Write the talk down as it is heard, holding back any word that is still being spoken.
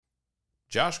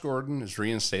Josh Gordon is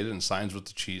reinstated and signs with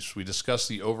the Chiefs. We discuss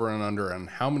the over and under on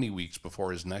how many weeks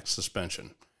before his next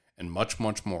suspension, and much,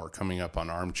 much more coming up on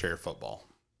Armchair Football.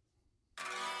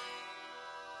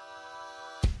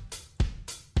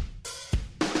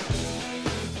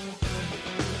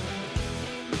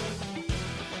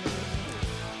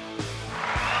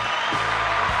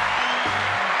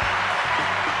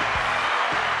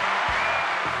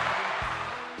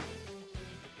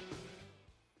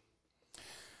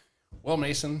 Well,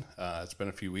 Mason, it's been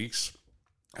a few weeks.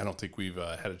 I don't think we've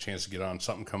had a chance to get on.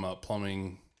 Something come up,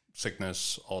 plumbing,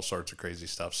 sickness, all sorts of crazy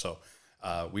stuff. So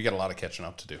we got a lot of catching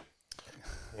up to do.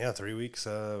 Yeah, 3 weeks.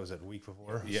 Was it a week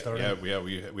before? Yeah,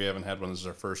 we haven't had one. This is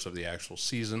our first of the actual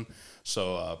season,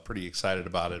 so pretty excited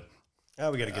about it.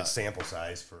 We got a good sample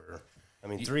size for.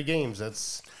 3 games.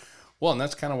 That's well, and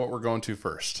that's kind of what we're going to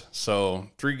first. So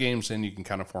 3 games in, you can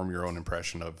kind of form your own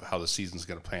impression of how the season's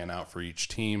going to plan out for each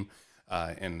team.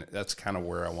 And that's kind of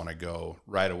where I want to go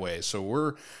right away.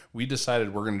 So we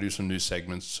decided we're going to do some new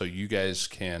segments so you guys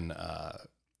can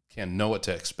know what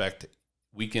to expect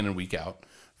week in and week out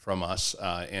from us.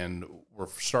 And we're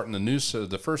starting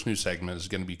the first new segment is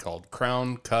going to be called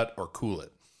Crown, Cut, or Cool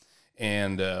It.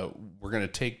 And we're going to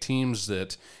take teams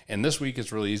and this week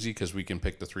it's really easy because we can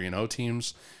pick the 3-0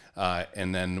 teams,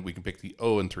 and then we can pick the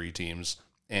 0-3 teams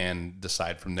and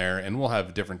decide from there. And we'll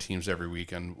have different teams every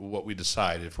week and what we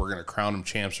decide, if we're going to crown them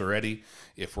champs already,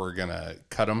 if we're going to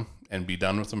cut them and be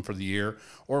done with them for the year,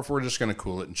 or if we're just going to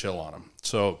cool it and chill on them.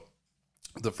 So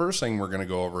the first thing we're going to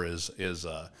go over is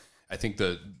I think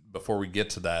before we get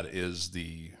to that is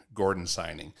the Gordon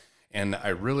signing. And I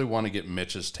really want to get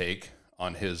Mitch's take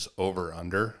on his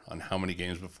over-under on how many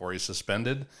games before he's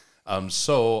suspended.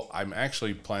 So I'm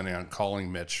actually planning on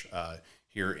calling Mitch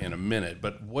here in a minute,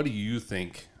 but what do you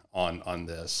think on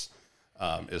this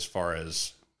as far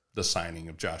as the signing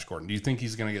of Josh Gordon? Do you think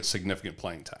he's going to get significant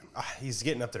playing time? He's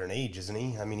getting up there in age, isn't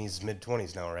he? He's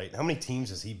mid-20s now, right? How many teams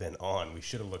has he been on? We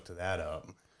should have looked that up.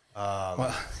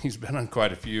 Well, he's been on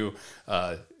quite a few.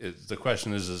 The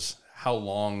question is how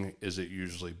long is it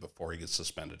usually before he gets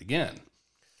suspended again?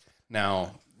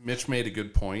 Now, Mitch made a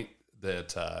good point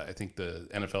that I think the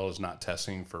NFL is not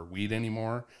testing for weed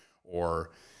anymore,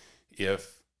 or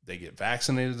if they get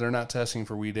vaccinated, they're not testing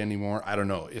for weed anymore. I don't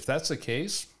know. If that's the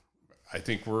case, I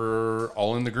think we're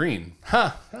all in the green.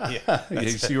 Ha! Yeah, you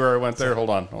see where I went there? Hold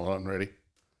on. Ready?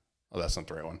 Oh, that's not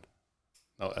the right one.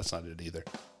 No, that's not it either.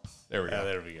 There we go.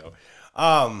 There we go.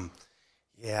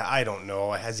 Yeah, I don't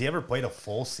know. Has he ever played a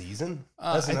full season?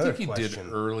 I think he did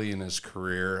early in his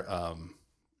career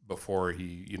before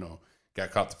he,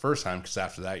 got caught the first time, because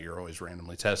after that, you're always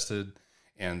randomly tested.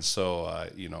 And so,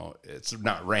 it's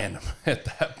not random at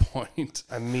that point.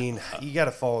 You got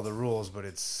to follow the rules, but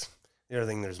it's the other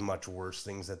thing. There's much worse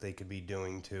things that they could be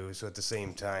doing too. So at the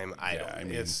same time,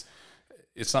 it's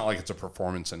not like it's a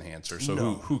performance enhancer. So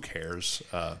who cares?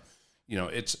 I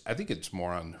think it's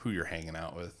more on who you're hanging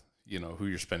out with, who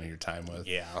you're spending your time with.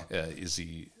 Yeah. Is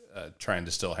he trying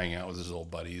to still hang out with his old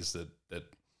buddies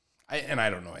I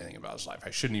don't know anything about his life.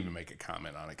 I shouldn't even make a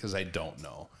comment on it because I don't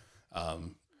know.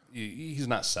 He's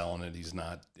not selling it. He's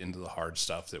not into the hard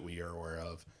stuff that we are aware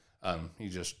of.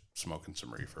 He's just smoking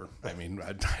some reefer. I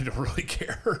don't really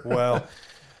care. Well,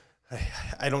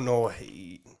 I don't know.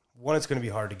 One, it's going to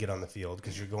be hard to get on the field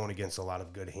because you're going against a lot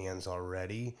of good hands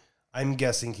already. I'm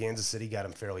guessing Kansas City got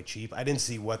him fairly cheap. I didn't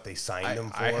see what they signed him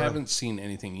for. I haven't seen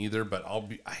anything either, but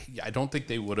I don't think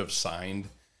they would have signed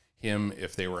him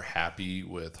if they were happy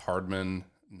with Hardman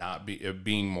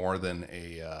being more than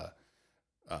a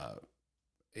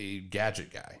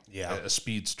gadget guy, a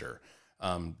speedster.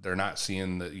 They're not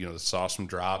seeing saw some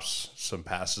drops, some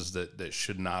passes that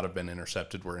should not have been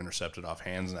intercepted were intercepted off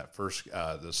hands in that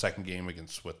the second game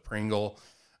against with Pringle.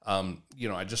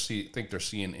 I just think they're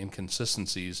seeing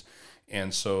inconsistencies,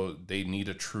 and so they need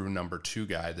a true number 2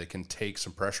 guy that can take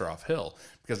some pressure off Hill,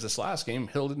 because this last game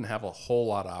Hill didn't have a whole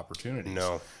lot of opportunities.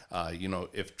 No,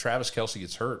 if Travis Kelce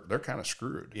gets hurt, they're kind of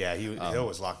screwed. Yeah, Hill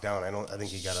was locked down. I think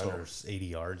he got under 80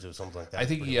 yards or something like that. I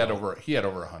think he had over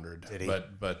 100. Did he?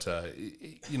 But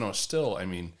still,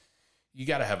 you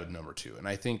got to have a number 2, and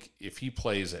I think if he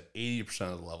plays at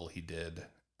 80% of the level he did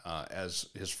as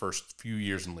his first few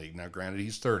years in the league. Now, granted,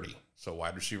 he's 30, so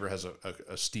wide receiver has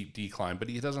a steep decline, but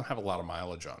he doesn't have a lot of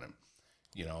mileage on him.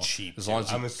 Cheap. As long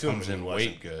as he comes in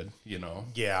weight good,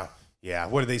 Yeah. Yeah.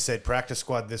 What did they say? Practice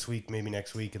squad this week, maybe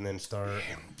next week, and then start?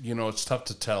 It's tough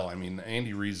to tell.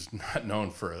 Andy Reid's not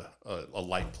known for a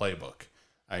light playbook.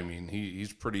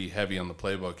 He's pretty heavy on the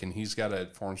playbook, and he's got to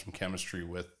form some chemistry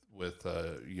with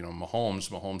Mahomes.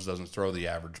 Mahomes doesn't throw the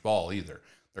average ball either.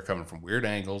 They're coming from weird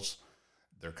angles.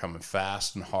 They're coming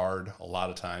fast and hard a lot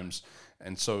of times.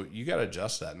 And so you got to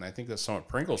adjust that. And I think that's somewhat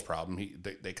Pringle's problem.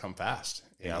 They come fast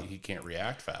and he can't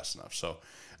react fast enough. So,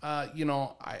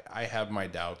 I have my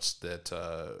doubts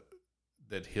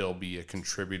that he'll be a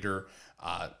contributor.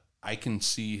 I can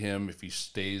see him if he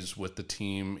stays with the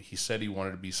team. He said he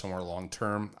wanted to be somewhere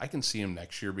long-term. I can see him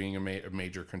next year being a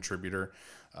major contributor.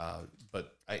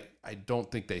 But I don't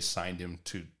think they signed him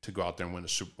to go out there and win a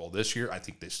Super Bowl this year. I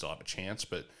think they still have a chance,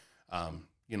 but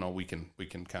we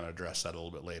can kind of address that a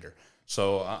little bit later.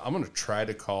 So I'm going to try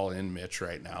to call in Mitch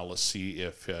right now. Let's see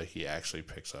if he actually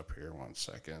picks up here. 1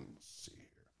 second. Let's see here.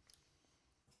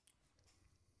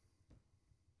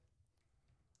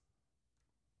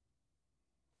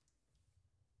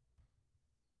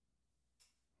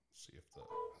 Let's see if here.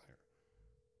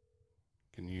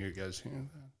 Can you guys hear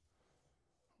that?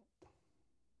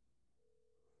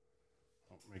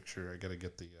 Make sure I got to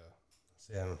get the.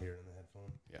 See, I don't hear it in the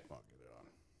headphone. Yeah, I'll get it on.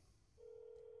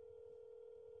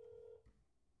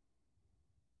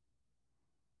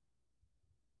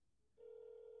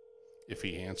 If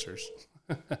he answers.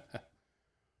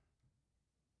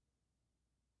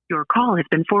 Your call has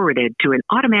been forwarded to an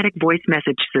automatic voice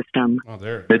message system. Oh,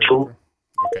 there. Mitchell.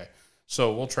 Okay.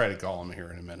 So we'll try to call him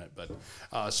here in a minute, but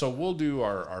so we'll do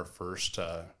our first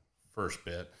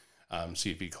bit.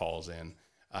 See if he calls in.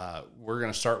 We're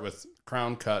going to start with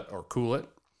Crown Cut or Cool It,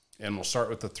 and we'll start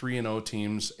with the 3-0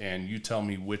 teams, and you tell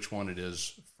me which one it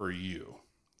is for you.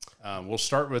 We'll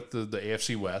start with the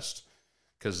AFC West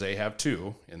because they have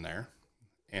 2 in there,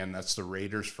 and that's the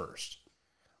Raiders first.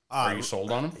 Are you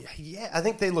sold on them? Yeah, I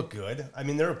think they look good. I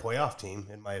mean, they're a playoff team,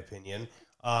 in my opinion.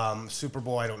 Super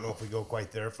Bowl, I don't know if we go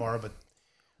quite there far, but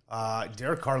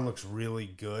Derek Carr looks really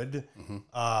good. Mm-hmm.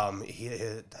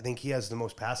 I think he has the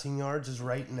most passing yards as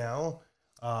right now.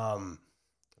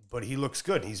 But he looks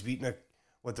good. He's beaten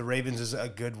what the Ravens is a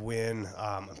good win.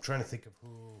 I'm trying to think of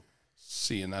who.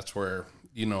 See, and that's where,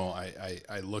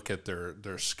 I look at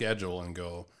their schedule and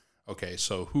go, okay,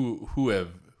 so who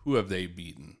have they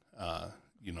beaten,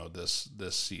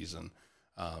 this season?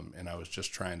 And I was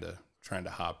just trying to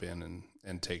hop in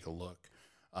and take a look.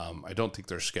 I don't think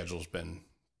their schedule's been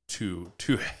too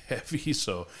heavy.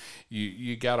 So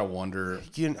you got to wonder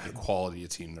the quality of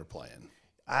team they're playing.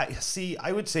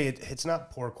 I would say it's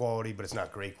not poor quality, but it's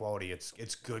not great quality.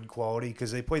 It's good quality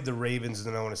because they played the Ravens, and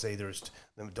then I want to say there's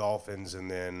the Dolphins, and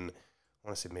then I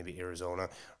want to say maybe Arizona.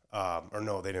 Or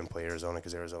no, they didn't play Arizona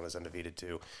because Arizona's undefeated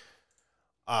too.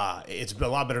 It's a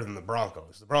lot better than the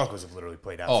Broncos. The Broncos have literally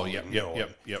played absolutely no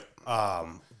one. Yep.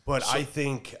 But I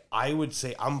think I would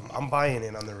say I'm buying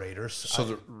in on the Raiders. So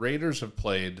the Raiders have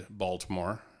played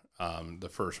Baltimore the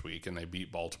first week, and they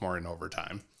beat Baltimore in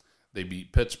overtime. They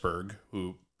beat Pittsburgh,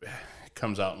 who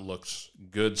comes out and looks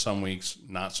good some weeks,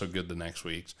 not so good the next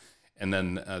weeks. And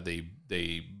then they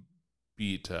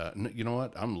beat. You know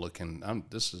what? I'm looking.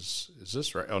 Is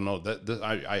this right? Oh no,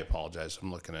 I apologize.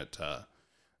 I'm looking at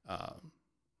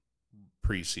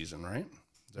preseason, right?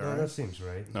 Is that right? That seems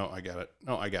right. No, I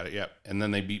got it. Yep. And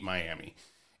then they beat Miami,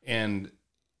 and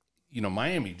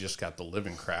Miami just got the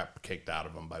living crap kicked out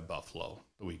of them by Buffalo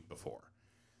the week before.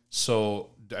 So,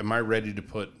 am I ready to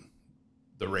put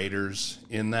the Raiders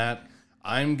in that?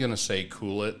 I'm going to say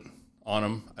Cool It on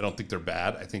them. I don't think they're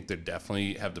bad. I think they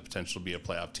definitely have the potential to be a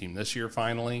playoff team this year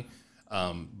finally.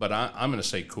 But I'm going to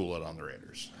say Cool It on the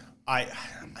Raiders.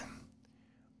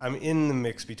 I'm in the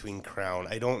mix between Crown.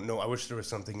 I don't know. I wish there was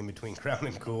something in between Crown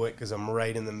and Cool It because I'm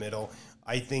right in the middle.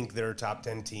 I think they're a top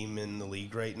 10 team in the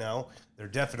league right now. They're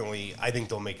definitely, I think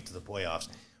they'll make it to the playoffs.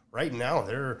 Right now,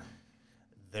 they're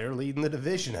leading the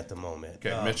division at the moment.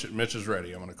 Okay, Mitch is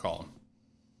ready. I'm going to call him.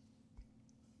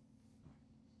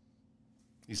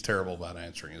 He's terrible about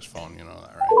answering his phone. You know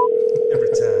that, right? Every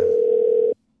time.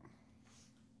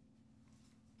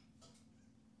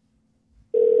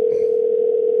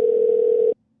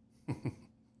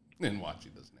 Then watch, he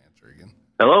doesn't answer again.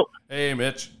 Hello. Hey,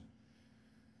 Mitch.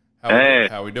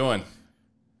 How we doing?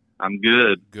 I'm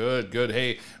good. Good.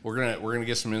 Hey, we're gonna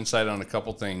get some insight on a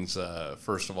couple things.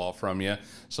 First of all, from you.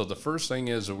 So the first thing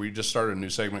is we just started a new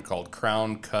segment called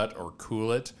Crown Cut or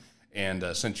Cool It. And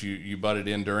since you butted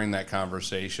in during that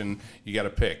conversation, you got to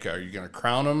pick. Are you going to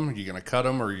crown them? Are you going to cut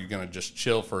them? Or are you going to just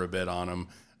chill for a bit on them?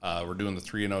 We're doing the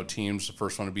 3-0 teams. The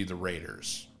first one to be the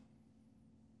Raiders.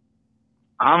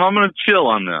 I'm going to chill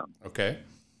on them. Okay.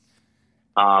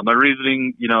 My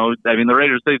reasoning, the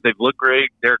Raiders they've looked great.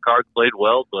 Derek Carr played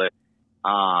well, but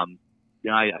I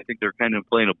think they're kind of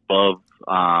playing above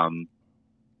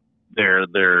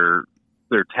their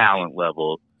talent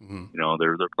level. You know,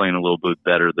 they're playing a little bit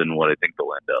better than what I think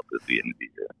they'll end up at the end of the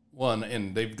year. Well,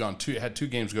 and they've had 2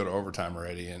 games go to overtime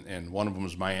already, and one of them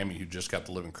was Miami, who just got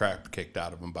the living crap kicked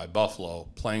out of them by Buffalo,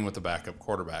 playing with the backup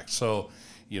quarterback. So,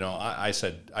 you know, I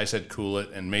said cool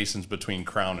it, and Mason's between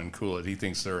Crown and cool it. He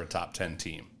thinks they're a top 10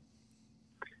 team.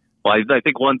 Well, I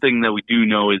think one thing that we do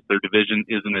know is their division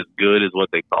isn't as good as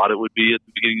what they thought it would be at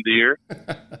the beginning of the year.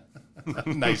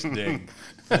 Nice dig.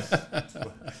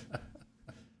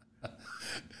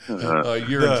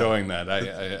 You're enjoying that.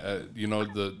 I you know,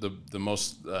 the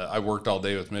most I worked all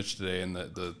day with Mitch today, and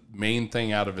the main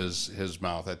thing out of his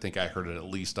mouth, I think I heard it at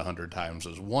least 100 times,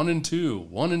 was 1 and 2,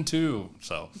 1 and 2.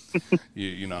 So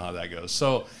you know how that goes.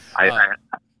 So go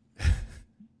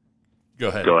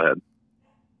ahead. Go ahead.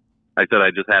 I said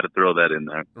I just had to throw that in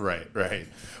there. Right.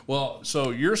 Well,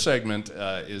 so your segment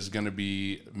is going to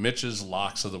be Mitch's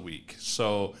locks of the week.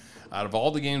 So out of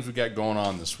all the games we got going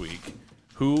on this week,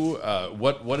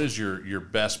 what is your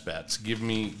best bets? Give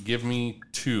me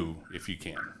 2 if you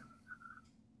can.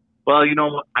 Well, you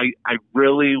know, I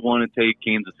really want to take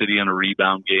Kansas City on a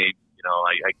rebound game. You know,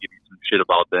 I give you some shit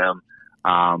about them.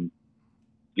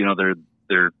 You know,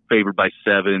 they're favored by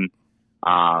 7,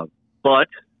 but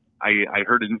I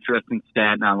heard an interesting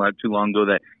stat not too long ago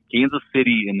that Kansas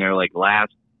City in their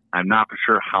last, I'm not for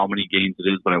sure how many games it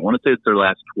is, but I want to say it's their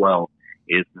last 12,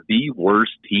 is the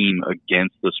worst team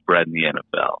against the spread in the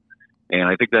NFL. And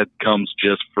I think that comes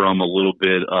just from a little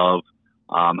bit of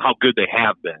how good they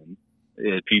have been.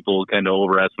 People kind of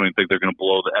overestimate, think they're going to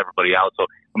blow everybody out. So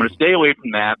I'm going to stay away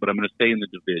from that, but I'm going to stay in the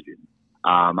division.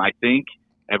 I think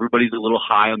everybody's a little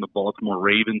high on the Baltimore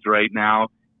Ravens right now,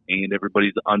 and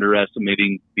everybody's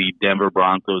underestimating the Denver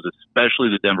Broncos, especially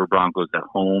the Denver Broncos at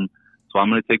home. So I'm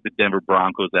going to take the Denver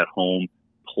Broncos at home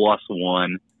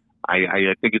 +1.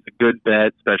 I think it's a good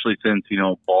bet, especially since, you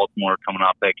know, Baltimore coming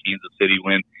off that Kansas City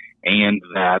win and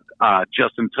that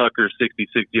Justin Tucker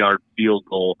 66-yard field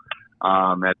goal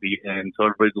at the end. So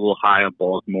everybody's a little high on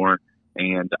Baltimore,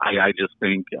 and I just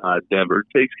think Denver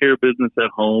takes care of business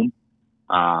at home.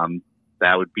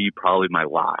 That would be probably my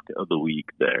lock of the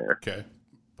week there. Okay.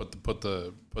 Put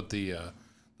the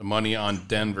money on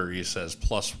Denver, he says,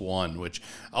 +1, which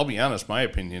I'll be honest, my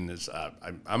opinion is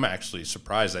I'm actually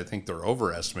surprised. I think they're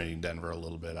overestimating Denver a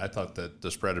little bit. I thought that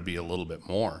the spread would be a little bit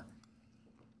more.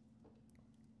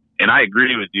 And I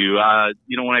agree with you.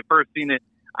 You know, when I first seen it,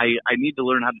 I need to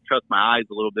learn how to trust my eyes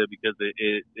a little bit because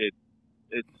it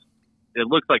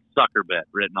looks like sucker bet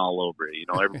written all over it. You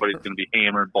know, everybody's going to be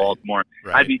hammering Baltimore.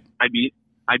 Right. I'd be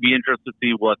interested to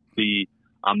see what the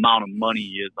amount of money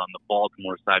is on the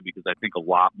Baltimore side, because I think a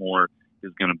lot more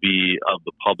is going to be of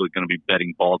the public going to be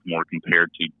betting Baltimore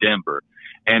compared to Denver.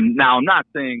 And now I'm not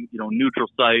saying, you know, neutral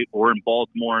site or in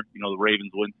Baltimore, you know, the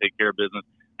Ravens wouldn't take care of business.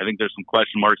 I think there's some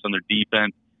question marks on their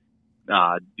defense.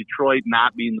 Detroit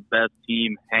not being the best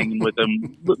team, hanging with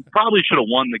them, probably should have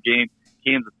won the game.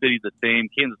 Kansas City the same.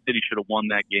 Kansas City should have won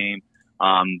that game.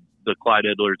 The Clyde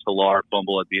Edwards-Helaire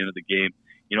fumble at the end of the game.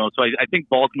 You know, so I think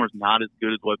Baltimore's not as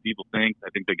good as what people think. I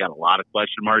think they got a lot of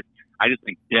question marks. I just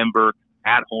think Denver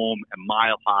at home and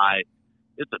Mile High,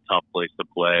 it's a tough place to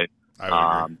play.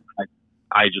 I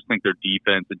just think their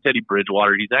defense and Teddy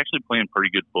Bridgewater, he's actually playing pretty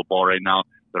good football right now.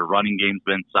 Their running game's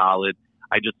been solid.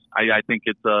 I think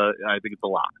it's a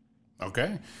lock.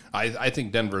 Okay, I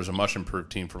think Denver is a much improved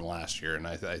team from last year, and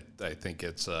I think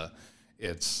it's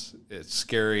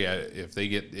scary if they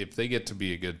get to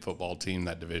be a good football team.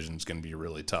 That division is going to be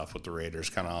really tough with the Raiders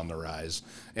kind of on the rise,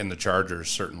 and the Chargers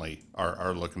certainly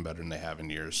are looking better than they have in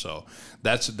years. So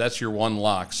that's your one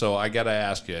lock. So I got to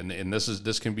ask you, and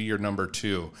this can be your number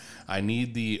 2. I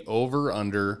need the over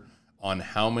under on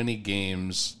how many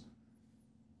games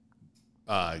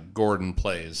Gordon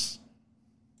plays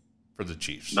for the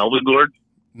Chiefs. Melvin Gordon?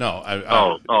 No.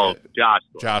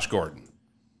 Josh Gordon.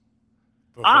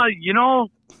 You know,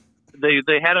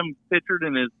 they had him pictured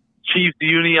in his Chiefs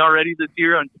uni already this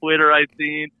year on Twitter. I've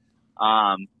seen.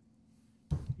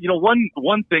 You know,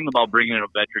 one thing about bringing in a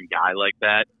veteran guy like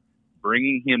that,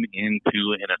 bringing him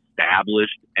into an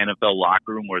established NFL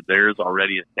locker room where there's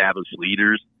already established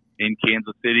leaders in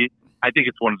Kansas City, I think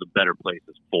it's one of the better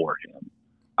places for him.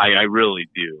 I really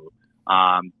do.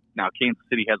 Now, Kansas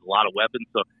City has a lot of weapons,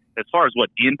 so as far as what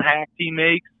impact he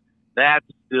makes, that's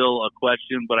still a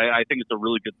question, but I think it's a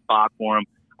really good spot for him.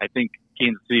 I think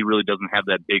Kansas City really doesn't have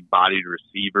that big-bodied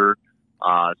receiver,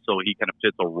 so he kind of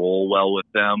fits a role well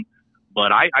with them.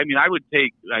 But I would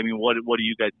take. What do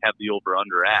you guys have the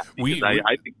over/under at? Because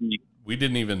I think we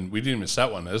didn't even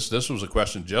set one. This was a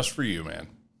question just for you, man.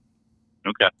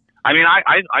 Okay.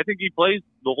 I think he plays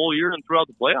the whole year and throughout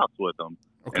the playoffs with them.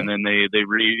 Okay. And then they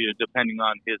depending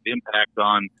on his impact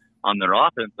on on their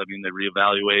offense, I mean, they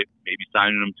reevaluate, maybe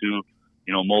signing them to,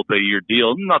 multi-year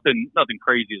deal. Nothing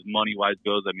crazy as money-wise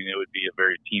goes. I mean, it would be a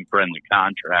very team-friendly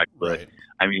contract, but Right.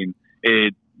 I mean,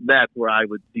 that's where I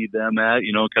would see them at,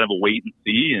 kind of a wait and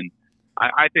see. And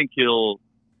I think he'll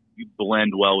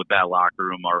blend well with that locker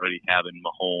room, already having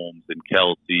Mahomes and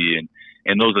Kelsey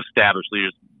and those established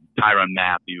leaders, Tyrann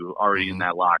Mathieu already in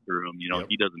that locker room. Yep.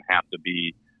 He doesn't have to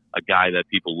be a guy that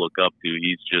people look up to.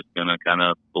 He's just going to kind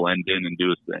of blend in and do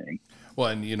his thing. Well,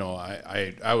 and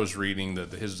I was reading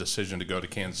that his decision to go to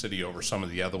Kansas City over some of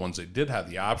the other ones they did have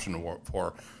the option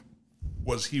for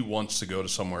was he wants to go to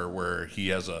somewhere where he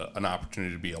has an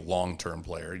opportunity to be a long-term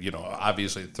player.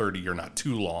 Obviously 30, you're not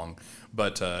too long,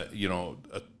 but a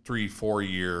 3-4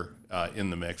 year in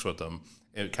the mix with them.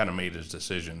 It kind of made his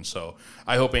decision. So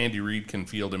I hope Andy Reid can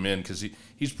field him in, because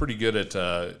he's pretty good at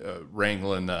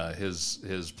wrangling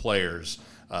his players.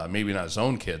 Maybe not his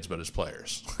own kids, but his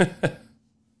players.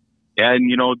 Yeah,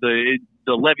 and the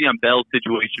Le'Veon Bell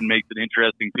situation makes it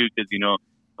interesting too, because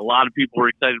a lot of people were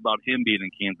excited about him being in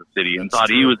Kansas City and thought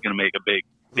he was going to make a big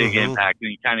impact, and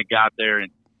he kind of got there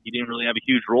and he didn't really have a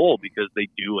huge role because they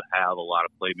do have a lot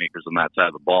of playmakers on that side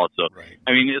of the ball. So, Right.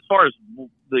 I mean, as far as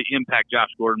the impact Josh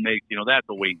Gordon makes, that's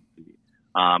a wait and see.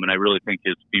 And I really think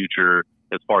his future,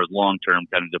 as far as long term,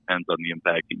 kind of depends on the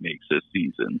impact he makes this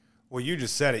season. Well, you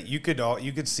just said it. You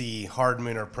could see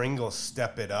Hardman or Pringle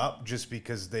step it up just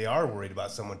because they are worried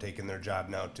about someone taking their job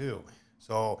now too.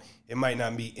 So it might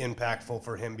not be impactful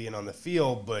for him being on the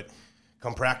field, but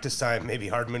come practice time, maybe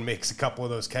Hardman makes a couple of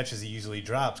those catches he usually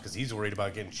drops because he's worried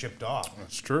about getting shipped off.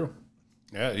 That's true.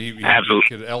 Yeah, he Absolutely.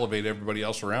 could elevate everybody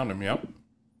else around him. Yep.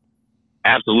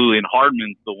 Absolutely. And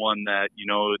Hardman's the one that,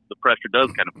 the pressure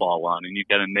does kind of fall on, and you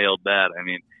kind of nailed that. I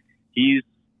mean, he's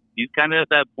kind of at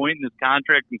that point in his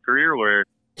contract and career where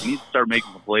he needs to start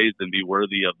making the plays and be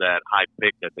worthy of that high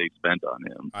pick that they spent on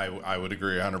him. I would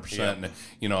agree 100%.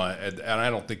 And I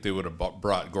don't think they would have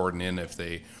brought Gordon in if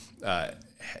they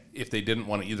didn't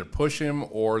want to either push him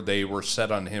or they were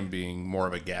set on him being more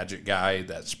of a gadget guy,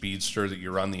 that speedster that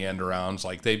you run the end arounds,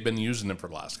 like they've been using him for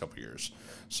the last couple of years.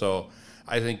 So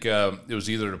I think it was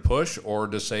either to push or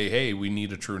to say, hey, we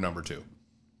need a true number 2.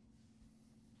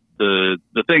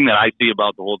 The thing that I see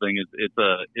about the whole thing is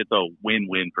it's a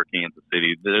win-win for Kansas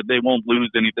City. They won't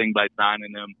lose anything by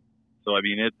signing him. So, I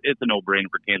mean, it's a no-brainer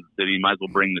for Kansas City. You might as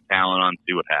well bring the talent on,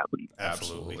 see what happens.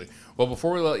 Absolutely. Well,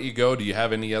 before we let you go, do you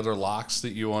have any other locks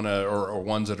that you want to, or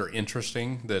ones that are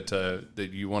interesting that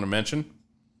you want to mention?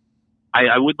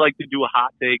 I would like to do a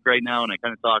hot take right now, and I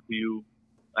kind of talked to you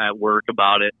at work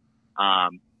about it.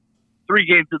 3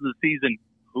 games into the season,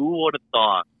 who would have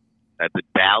thought that the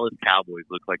Dallas Cowboys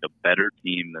look like a better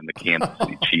team than the Kansas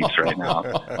City Chiefs right now?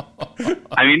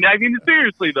 I mean,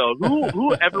 seriously though,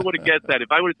 who ever would have guessed that?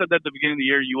 If I would have said that at the beginning of the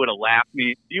year, you would have laughed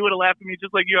me. You would have laughed at me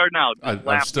just like you are now.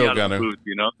 I'm still gonna. They look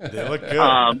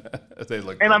good. They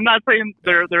look. And good. I'm not saying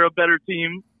they're a better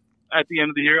team at the end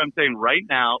of the year. I'm saying right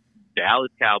now,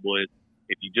 Dallas Cowboys,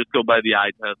 if you just go by the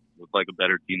eye test, look like a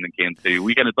better team than Kansas City.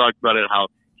 We kind of talked about it, how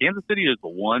Kansas City is the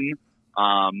one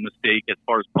mistake as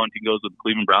far as punting goes with the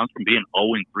Cleveland Browns from being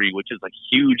 0-3, which is a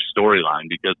huge storyline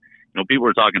because people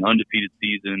are talking undefeated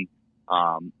season,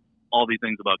 all these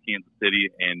things about Kansas City,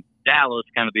 and Dallas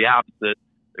kind of the opposite.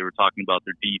 They were talking about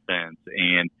their defense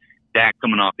and Dak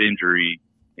coming off injury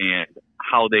and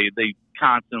how they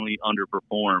constantly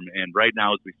underperform. And right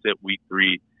now, as we sit week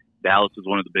 3, Dallas is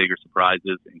one of the bigger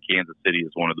surprises, and Kansas City is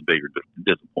one of the bigger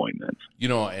disappointments.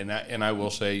 And I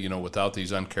will say, without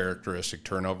these uncharacteristic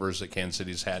turnovers that Kansas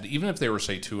City's had, even if they were,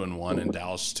 say, 2-1 and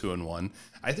Dallas 2-1,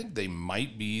 I think they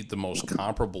might be the most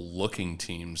comparable looking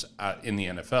teams in the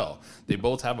NFL. They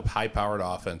both have high-powered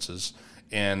offenses,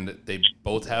 and they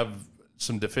both have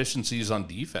some deficiencies on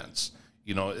defense.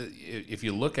 If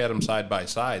you look at them side by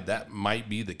side, that might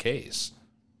be the case.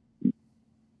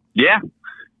 Yeah,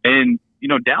 and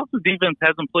Dallas' defense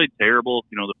hasn't played terrible.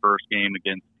 The first game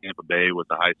against Tampa Bay was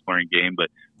a high-scoring game, but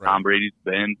Tom Brady's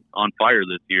been on fire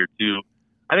this year, too.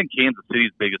 I think Kansas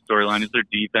City's biggest storyline is their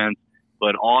defense,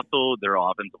 but also their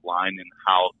offensive line and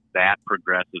how that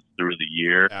progresses through the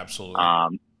year.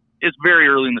 Absolutely. It's very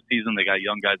early in the season. They got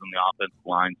young guys on the offensive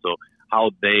line, so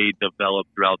how they develop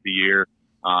throughout the year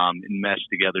and mesh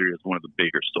together is one of the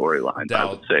bigger storylines, I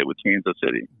would say, with Kansas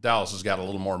City. Dallas has got a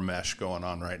little more mesh going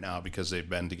on right now because they've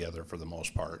been together for the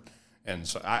most part. And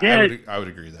so I would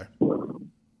agree there.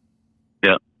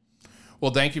 Yeah.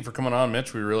 Well, thank you for coming on,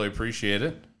 Mitch. We really appreciate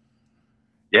it.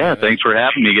 Yeah, thanks for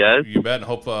having me, guys. You bet.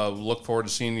 And look forward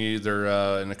to seeing you either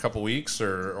in a couple weeks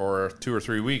or 2 or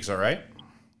 3 weeks, all right?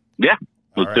 Yeah,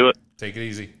 let's do it. Take it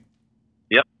easy.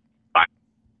 Yep. Bye.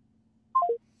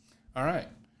 All right.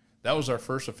 that was our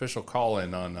first official call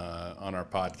in on our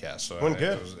podcast. So Went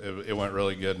good. It went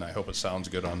really good, and I hope it sounds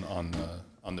good on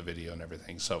the video and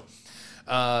everything. So,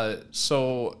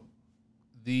 so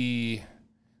the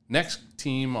next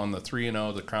team on the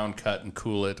 3-0, the Crown Cut and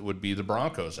Cool It, would be the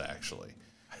Broncos. Actually,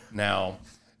 now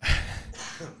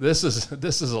this is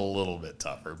a little bit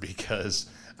tougher because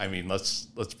I mean let's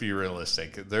be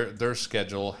realistic. Their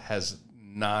schedule has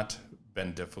not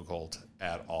been difficult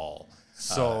at all.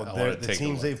 So the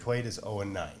teams they played is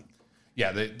 0-9.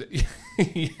 Yeah, they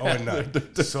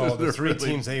 0-9. So the three really,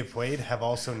 teams they've played have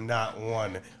also not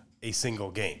won a single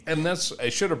game. and I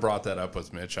should have brought that up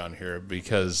with Mitch on here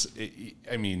because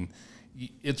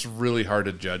it's really hard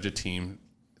to judge a team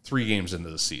 3 games into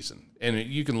the season, and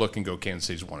you can look and go Kansas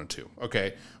City's 1-2.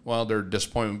 Okay, well they're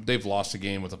disappointed. They've lost a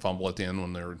game with a fumble at the end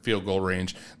when they're in field goal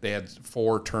range. They had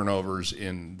 4 turnovers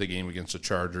in the game against the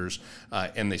Chargers,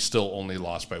 and they still only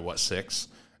lost by 6.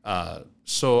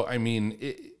 So I mean,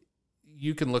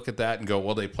 you can look at that and go,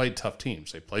 well, they played tough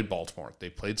teams. They played Baltimore. They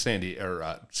played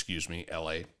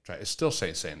L.A. I still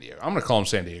say San Diego. I'm going to call them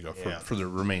San Diego for the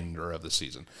remainder of the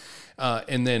season.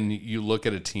 And then you look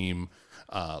at a team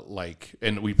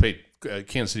and we played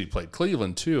Kansas City played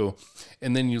Cleveland too,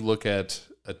 and then you look at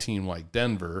a team like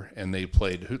Denver, and they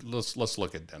played. Let's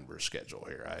look at Denver's schedule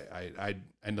here.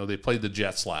 I know they played the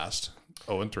Jets last,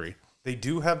 0-3. They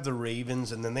do have the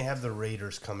Ravens, and then they have the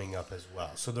Raiders coming up as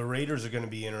well. So the Raiders are going to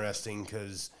be interesting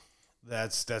because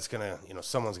that's going to,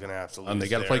 someone's going to have to lose. And they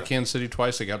got to play Kansas City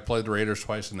twice. They got to play the Raiders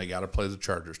twice, and they got to play the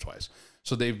Chargers twice.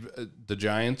 So the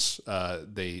Giants,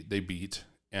 they beat,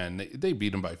 and they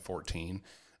beat them by 14.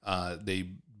 They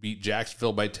beat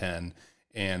Jacksonville by 10,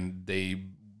 and they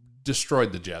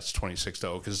destroyed the Jets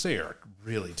 26-0 because they are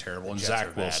really terrible. And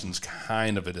Zach Wilson's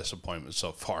kind of a disappointment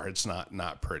so far. It's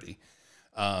not pretty.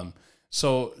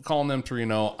 So calling them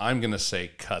 3-0, I'm going to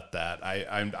say cut that.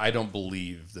 I don't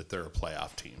believe that they're a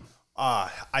playoff team.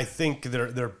 I think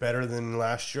they're better than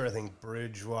last year. I think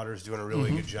Bridgewater's doing a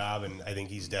really good job, and I think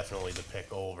he's definitely the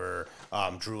pick over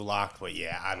Drew Lock. But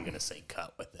yeah, I'm going to say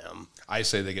cut with them. I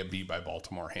say they get beat by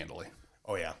Baltimore handily.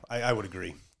 Oh yeah, I would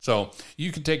agree. So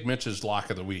you can take Mitch's lock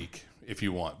of the week if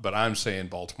you want, but I'm saying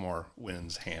Baltimore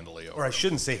wins handily over. Or I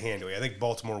shouldn't say handily. I think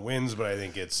Baltimore wins, but I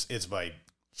think it's by.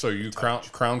 So you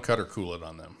crown cut or cool it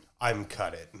on them? I'm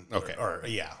cut it. Okay. Or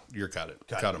yeah. You're cut it.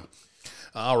 Cut them.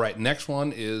 All right. Next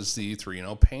one is the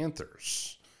 3-0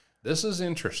 Panthers. This is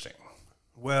interesting.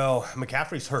 Well,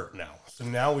 McCaffrey's hurt now. So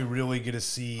now we really get to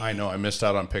see. I know. I missed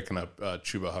out on picking up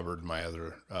Chuba Hubbard in my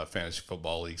other fantasy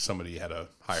football league. Somebody had a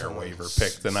higher waiver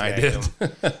pick than I did.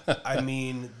 I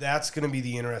mean, that's going to be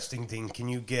the interesting thing. Can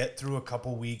you get through a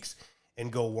couple weeks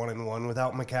and go 1-1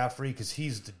 without McCaffrey? Because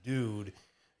he's the dude.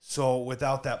 So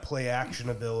without that play action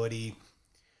ability,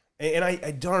 and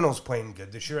Darnold's playing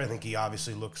good this year. I think he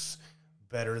obviously looks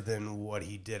better than what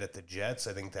he did at the Jets.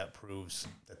 I think that proves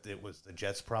that it was the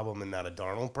Jets' problem and not a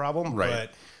Darnold problem. Right.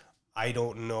 But I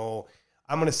don't know.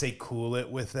 I'm going to say cool it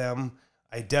with them.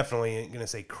 I definitely ain't going to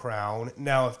say crown.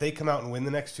 Now, if they come out and win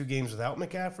the next 2 games without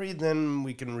McCaffrey, then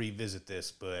we can revisit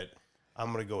this. But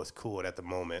I'm going to go with cool it at the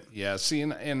moment. Yeah, see,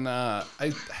 and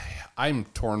I'm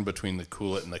torn between the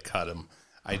cool it and the cut him.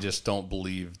 I just don't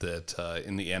believe that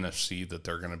in the NFC that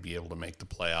they're going to be able to make the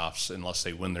playoffs unless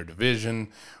they win their division,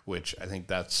 which I think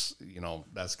that's going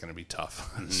to be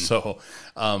tough. Mm-hmm. So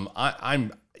I'm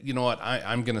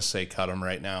going to say cut them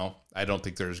right now. I don't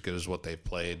think they're as good as what they've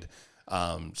played.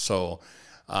 So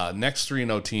next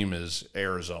 3-0 team is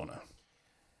Arizona.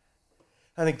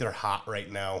 I think they're hot right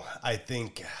now.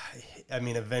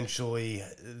 Eventually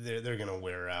they're going to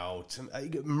wear out.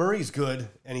 Murray's good,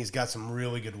 and he's got some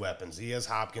really good weapons. He has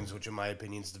Hopkins, which in my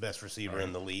opinion is the best receiver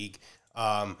in the league.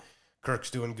 Kirk's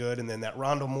doing good, and then that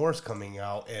Rondale Moore's coming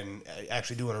out and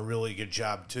actually doing a really good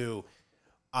job too.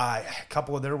 A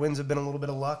couple of their wins have been a little bit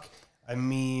of luck.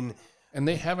 And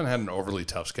they haven't had an overly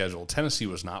tough schedule. Tennessee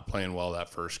was not playing well that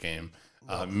first game.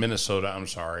 Minnesota, I'm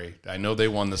sorry. I know they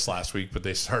won this last week, but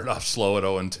they started off slow at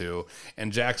 0-2,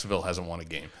 and Jacksonville hasn't won a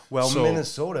game. Well,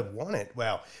 Minnesota won it.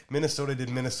 Well, Minnesota did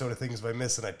Minnesota things by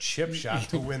missing a chip shot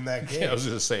to win that game. Yeah, I was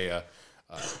going to say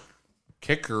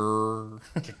kicker.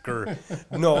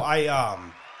 No,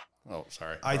 oh,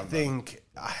 sorry. I think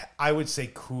I would say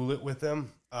cool it with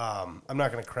them. I'm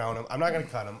not going to crown them. I'm not going to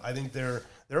cut them. I think they're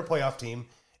a playoff team,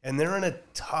 and they're in a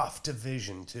tough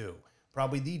division too.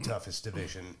 Probably the toughest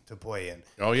division to play in.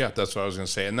 Oh, yeah, that's what I was going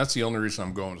to say. And that's the only reason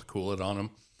I'm going to cool it on them,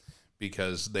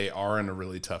 because they are in a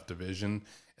really tough division.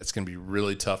 It's going to be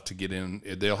really tough to get in.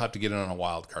 They'll have to get in on a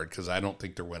wild card because I don't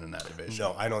think they're winning that division.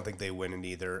 No, I don't think they win it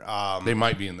either. They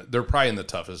might be they're probably in the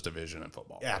toughest division in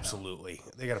football. Absolutely.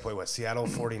 They got to play, Seattle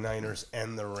 49ers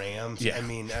and the Rams? Yeah. I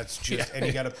mean, that's just, and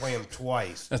you got to play them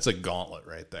twice. That's a gauntlet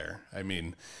right there. I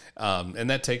mean, and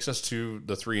that takes us to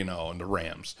the 3-0 and the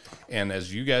Rams. And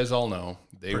as you guys all know,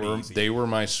 they were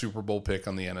my Super Bowl pick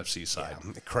on the NFC side.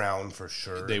 Yeah, the crown for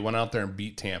sure. They went out there and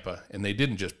beat Tampa, and they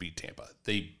didn't just beat Tampa.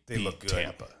 They beat good.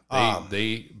 Tampa.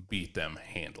 They beat them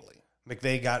handily.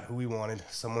 McVay got who he wanted,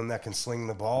 someone that can sling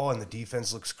the ball, and the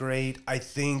defense looks great. I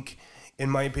think, in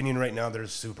my opinion, right now, they're a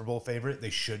Super Bowl favorite. They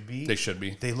should be.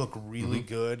 They look really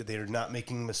good. They're not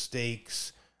making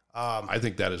mistakes. I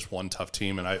think that is one tough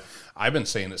team, and I've been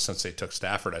saying it since they took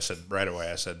Stafford. I said right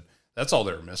away, that's all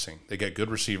they're missing. They got good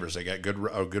receivers. They got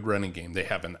a good running game. They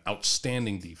have an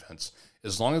outstanding defense.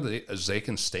 As long as they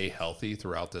can stay healthy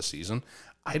throughout this season,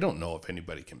 I don't know if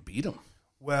anybody can beat them.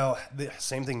 Well, the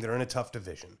same thing. They're in a tough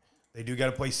division. They do got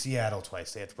to play Seattle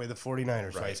twice. They have to play the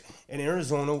 49ers twice. And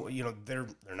Arizona, they're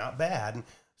not bad.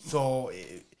 So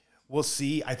we'll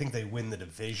see. I think they win the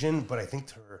division, but I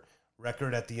think their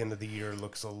record at the end of the year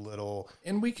looks a little.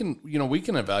 And we can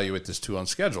evaluate this too on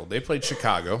schedule. They played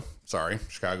Chicago. Sorry,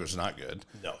 Chicago's not good.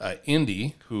 No.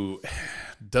 Indy, who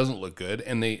doesn't look good,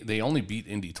 and they only beat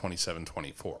Indy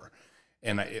 27-24.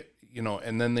 And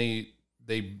and then they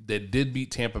did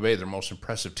beat Tampa Bay. Their most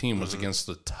impressive team was against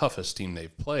the toughest team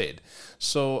they've played.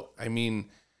 So, I mean,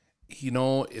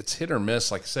 it's hit or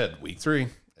miss. Like I said, week 3,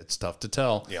 it's tough to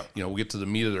tell. Yeah. We get to the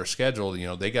meat of their schedule.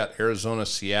 They got Arizona,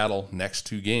 Seattle next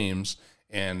 2 games,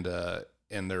 and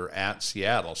they're at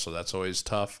Seattle, so that's always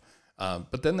tough.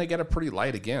 But then they get a pretty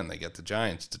light again. They get the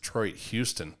Giants, Detroit,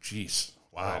 Houston. Jeez.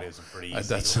 Wow, that is a pretty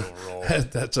easy little roll.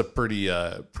 That's a pretty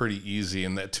easy,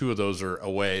 and that 2 of those are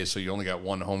away, so you only got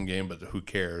 1 home game, but who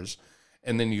cares?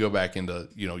 And then you go back into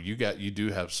you do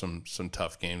have some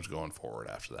tough games going forward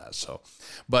after that. So,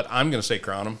 but I'm going to say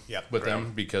crown them with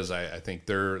them because I think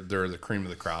they're the cream of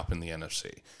the crop in the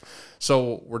NFC.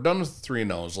 So we're done with the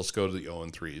 3-0s. Let's go to the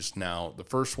 0-3s now. The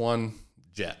first one,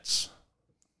 Jets,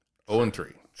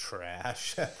 0-3,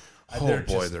 trash.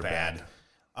 They're bad.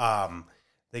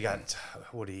 They got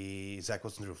Zach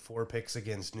Wilson threw 4 picks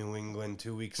against New England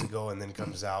 2 weeks ago, and then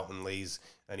comes out and lays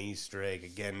an Easter egg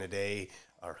again today,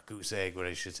 or goose egg, what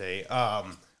I should say.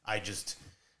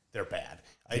 They're bad.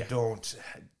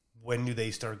 When do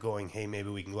they start going, hey, maybe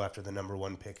we can go after the number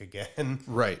 1 pick again?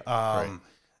 Right.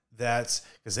 That's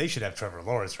because they should have Trevor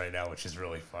Lawrence right now, which is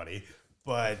really funny.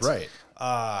 But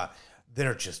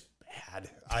they're just bad.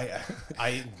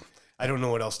 I don't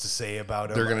know what else to say about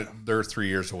them. They're 3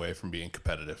 years away from being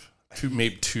competitive.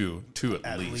 Maybe two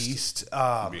at least.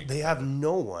 They have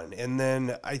no one, and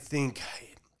then I think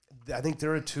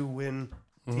they're a 2-win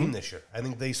team this year. I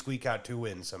think they squeak out 2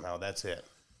 wins somehow. That's it.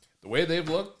 The way they've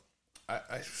looked,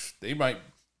 they might.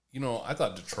 I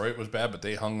thought Detroit was bad, but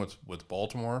they hung with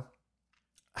Baltimore.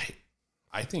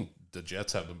 I think the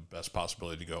Jets have the best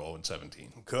possibility to go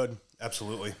 0-17. Could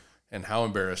absolutely. And how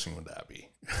embarrassing would that be?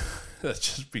 That'd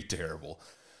just be terrible.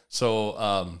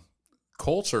 So,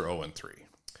 Colts are 0-3.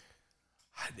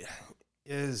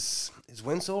 Is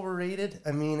Wentz overrated?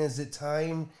 I mean, is it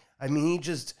time? I mean, he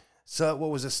just what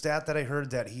was a stat that I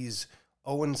heard that he's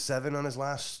 0-7 on his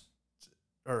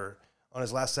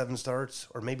last 7 starts,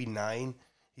 or maybe 9.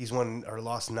 He's won or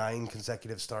lost 9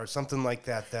 consecutive starts, something like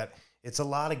that. That it's a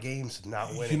lot of games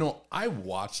not winning. I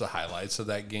watched the highlights of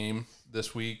that game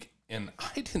this week, and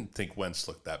I didn't think Wentz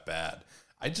looked that bad.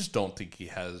 I just don't think he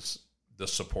has the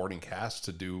supporting cast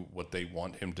to do what they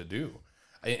want him to do.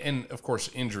 And, of course,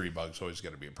 injury bug's always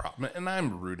going to be a problem. And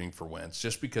I'm rooting for Wentz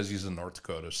just because he's a North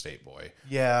Dakota State boy.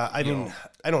 Yeah, I mean,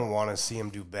 I don't want to see him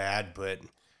do bad, but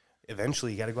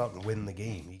eventually you got to go out and win the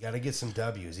game. You got to get some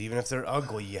W's. Even if they're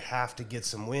ugly, you have to get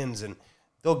some wins. And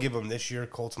they'll give him this year.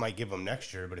 Colts might give him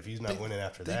next year, but if he's not winning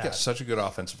after that. They've got such a good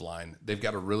offensive line. They've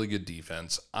got a really good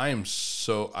defense. I'm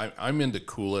into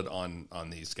cool it on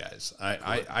these guys.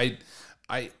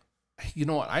 You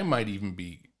know what? I might even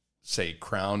say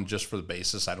crown just for the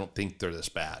basis. I don't think they're this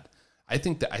bad. I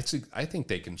think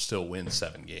they can still win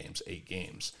 7 games, 8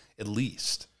 games at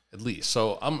least.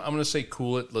 So I'm going to say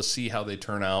cool it. Let's see how they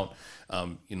turn out.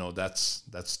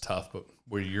 That's tough, but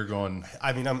where you're going,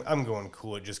 I mean, I'm going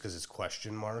cool it just because it's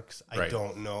question marks. I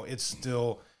don't know. It's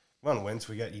still on Wentz.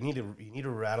 You need to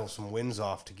rattle some wins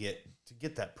off to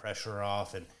get that pressure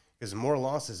off, and because more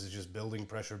losses is just building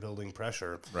pressure.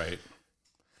 Right.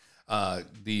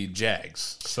 The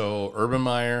Jags. So Urban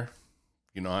Meyer,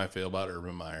 how I feel about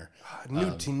Urban Meyer.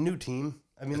 New team.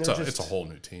 I mean, it's a whole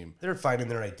new team. They're finding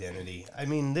their identity. I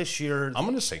mean, this year I'm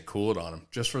going to say cool it on them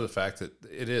just for the fact that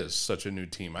it is such a new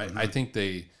team. I think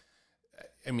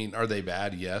are they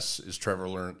bad? Yes. Is Trevor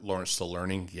Lawrence still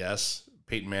learning? Yes.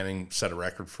 Peyton Manning set a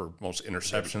record for most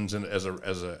interceptions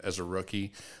as a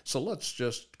rookie. So let's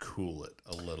just cool it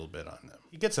a little bit on them.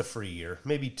 He gets a free year,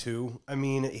 maybe 2. I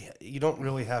mean, you don't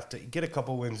really have to get a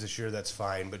couple wins this year. That's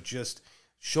fine, but just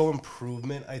show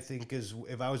improvement. I think is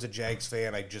if I was a Jags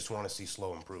fan, I just want to see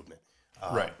slow improvement.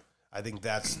 Right. I think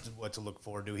that's what to look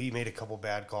forward to. He made a couple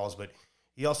bad calls, but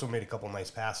he also made a couple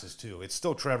nice passes too. It's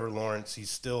still Trevor Lawrence.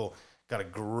 He's still got a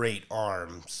great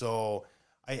arm. So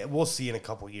we'll see in a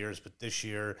couple years, but this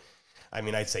year, I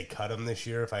mean, I'd say cut him this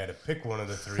year if I had to pick one of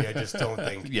the 3. I just don't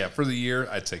think. Yeah, for the year,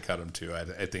 I'd say cut him too.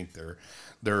 I think they're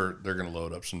going to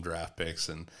load up some draft picks,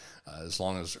 and as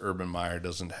long as Urban Meyer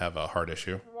doesn't have a heart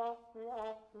issue.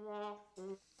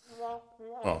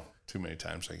 Well, too many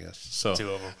times, I guess. So, 2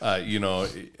 of them.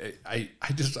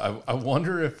 I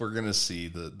wonder if we're going to see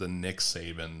the Nick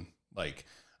Saban, like,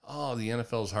 oh, the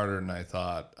NFL is harder than I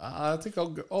thought. I think I'll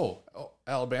go. Oh,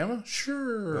 Alabama?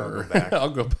 Sure. I'll go back. I'll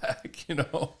go back,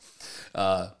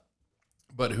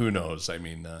 But who knows? I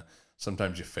mean,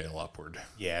 sometimes you fail upward.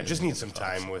 Yeah, just need some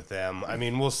time with them. I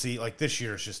mean, we'll see. Like this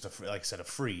year is just like I said, a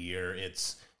free year.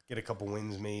 It's get a couple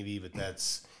wins maybe, but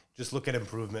that's just look at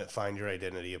improvement, find your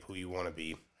identity of who you want to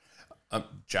be.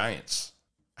 Giants.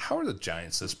 How are the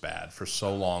Giants this bad for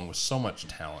so long with so much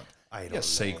talent? I don't know.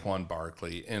 Saquon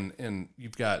Barkley and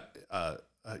you've got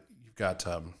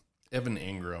Evan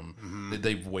Ingram. Mm-hmm.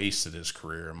 They've wasted his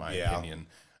career, in my opinion.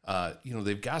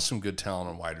 They've got some good talent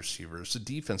on wide receivers. The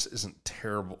defense isn't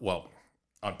terrible. Well,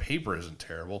 on paper isn't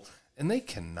terrible, and they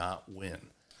cannot win.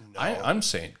 No. I'm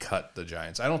saying cut the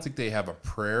Giants. I don't think they have a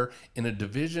prayer in a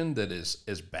division that is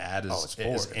as bad as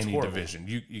any division.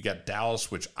 You got Dallas,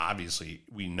 which obviously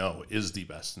we know is the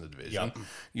best in the division.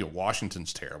 Yep.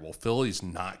 Washington's terrible. Philly's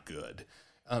not good.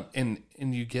 And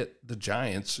you get the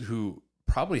Giants, who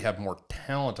probably have more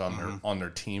talent on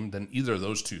their team than either of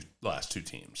those last two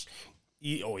teams.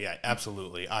 Oh yeah,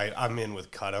 absolutely. I'm in with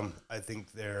cut them. I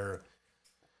think they're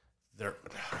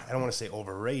I don't want to say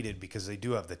overrated because they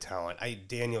do have the talent.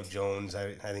 Daniel Jones,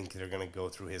 I think they're going to go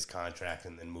through his contract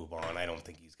and then move on. I don't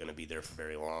think he's going to be there for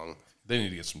very long. They need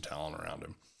to get some talent around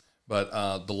him.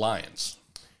 But the Lions.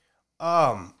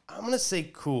 I'm going to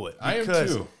say cool it. Because, I am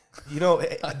too.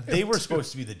 They were supposed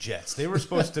to be the Jets. They were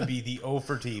supposed to be the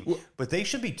 0-for team, but they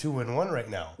should be 2-1 right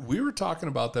now. We were talking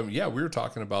about them. Yeah, we were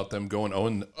talking about them going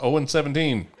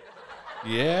 0-17.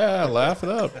 Yeah, laugh it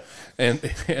up. And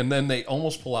then they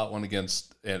almost pull out one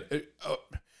against, if it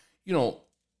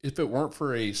weren't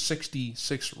for a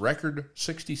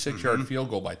 66-yard field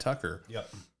goal by Tucker,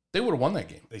 they would have won that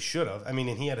game. They should have. I mean,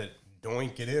 and he had to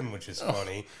doink it in, which is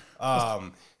funny.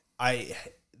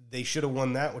 They should have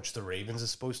won that, which the Ravens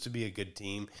is supposed to be a good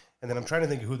team. And then I'm trying to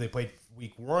think of who they played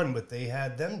week 1, but they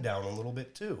had them down a little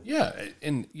bit too. Yeah,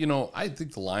 and, I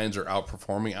think the Lions are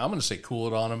outperforming. I'm going to say cool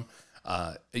it on them.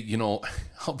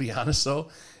 I'll be honest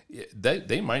though,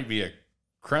 they might be a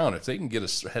crown if they can get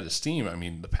a head of steam. I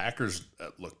mean, the Packers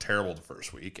look terrible the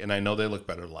first week, and I know they look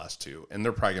better the last 2, and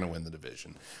they're probably going to win the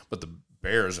division. But the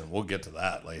Bears, and we'll get to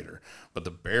that later, but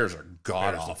the Bears are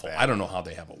god awful. I don't know how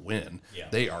they have a win. Yeah.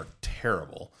 They are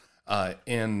terrible,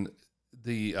 and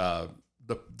the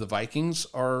Vikings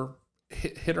are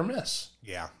hit or miss.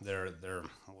 Yeah, they're.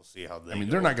 We'll see how they.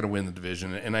 They're not going to win the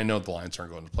division, and I know the Lions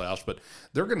aren't going to the playoffs, but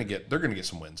they're going to get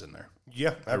some wins in there.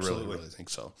 Yeah, absolutely. I really think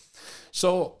so.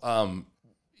 So,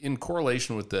 in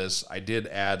correlation with this, I did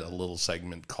add a little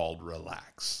segment called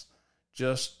 "Relax."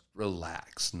 Just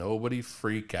relax. Nobody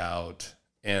freak out.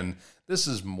 And this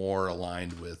is more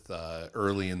aligned with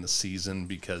early in the season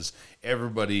because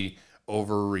everybody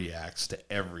overreacts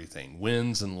to everything,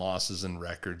 wins and losses and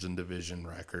records and division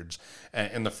records.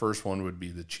 And the first one would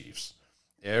be the Chiefs.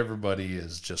 Everybody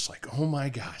is just like, oh my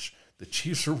gosh, the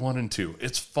Chiefs are 1-2.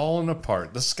 It's falling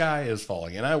apart. The sky is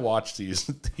falling. And I watch these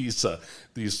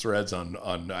threads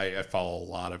on I follow a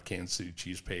lot of Kansas City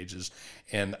Chiefs pages,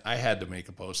 and I had to make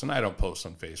a post. And I don't post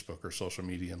on Facebook or social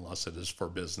media unless it is for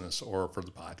business or for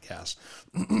the podcast.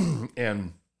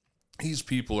 And these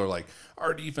people are like,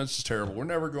 our defense is terrible. We're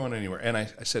never going anywhere. And I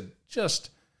said,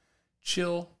 just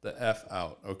chill the F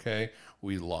out, okay?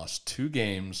 We lost 2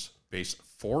 games based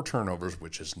 4 turnovers,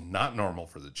 which is not normal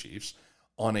for the Chiefs,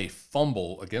 on a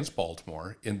fumble against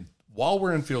Baltimore while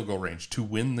we're in field goal range to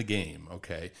win the game,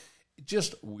 okay?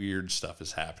 Just weird stuff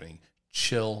is happening.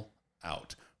 Chill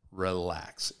out.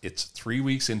 Relax. It's 3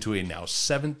 weeks into a now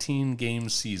 17-game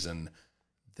season.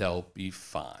 They'll be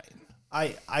fine.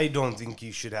 I don't think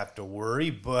you should have to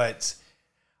worry, but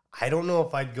I don't know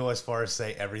if I'd go as far as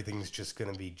say everything's just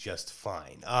going to be just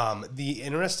fine. The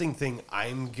interesting thing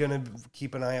I'm going to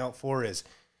keep an eye out for is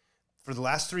for the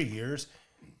last 3 years,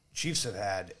 Chiefs have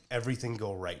had everything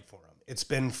go right for them. It's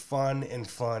been fun and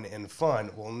fun and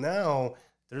fun. Well, now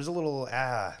there's a little,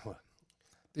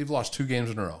 They've lost 2 games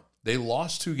in a row. They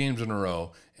lost 2 games in a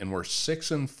row and were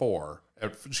 6-4.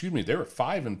 Excuse me, they were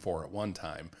 5-4 at one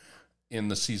time in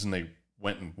the season they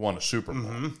went and won a Super Bowl.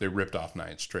 Mm-hmm. They ripped off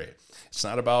 9 straight. It's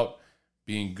not about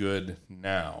being good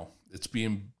now. It's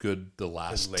being good the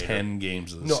last 10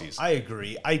 games of the season. I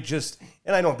agree. I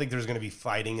don't think there's going to be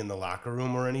fighting in the locker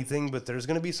room or anything, but there's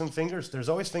going to be some fingers. There's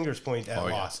always fingers point at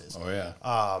losses. Oh, yeah.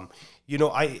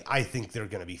 I think they're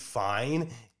going to be fine.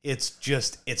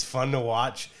 It's fun to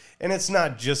watch. And it's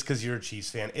not just because you're a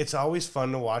Chiefs fan. It's always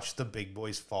fun to watch the big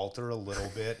boys falter a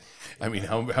little bit. I mean,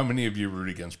 how many of you root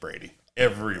against Brady?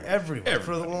 Everyone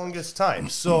for the longest time.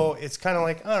 So it's kind of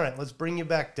like, all right, let's bring you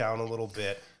back down a little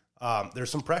bit. There's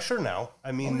some pressure now.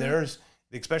 I mean, there's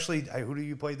especially who do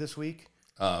you play this week?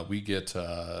 We get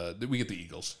the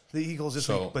Eagles. The Eagles this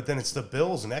week, but then it's the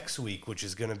Bills next week, which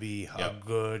is going to be a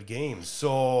good game.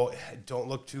 So don't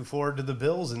look too forward to the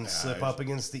Bills and slip up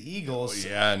against the Eagles.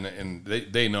 Yeah, and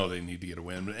they know they need to get a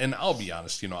win. And I'll be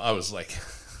honest, I was like,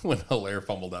 when Hilaire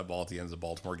fumbled that ball at the end of the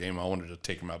Baltimore game, I wanted to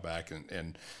take him out back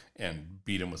and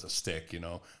beat him with a stick,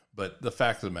 But the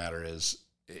fact of the matter is,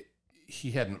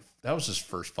 that was his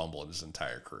first fumble in his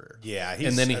entire career. Yeah.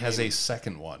 And then he has a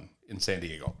second one in San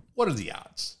Diego. What are the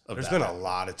odds of that? There's been a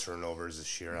lot of turnovers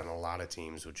this year on a lot of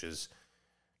teams, which is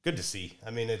good to see.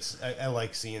 I mean, I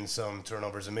like seeing some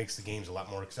turnovers. It makes the games a lot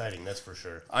more exciting, that's for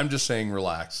sure. I'm just saying,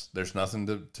 relax. There's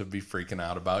nothing to be freaking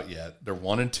out about yet. They're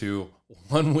 1-2.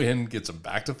 1 win gets them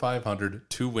back to 500.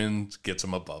 2 wins gets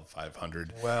them above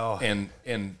 500. Well, and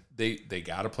they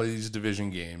got to play these division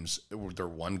games. They're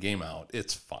 1 game out.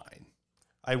 It's fine.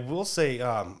 I will say,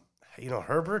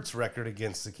 Herbert's record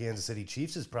against the Kansas City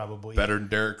Chiefs is probably better than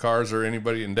Derek Carr's or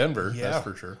anybody in Denver. Yeah, that's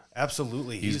for sure.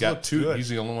 Absolutely. He's got 2. Good. He's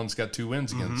the only one that's got 2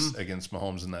 wins against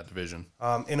Mahomes in that division.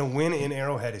 And a win in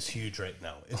Arrowhead is huge right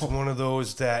now. It's one of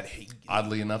those that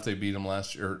oddly enough, they beat him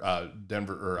last year.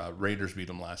 Raiders beat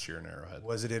them last year in Arrowhead.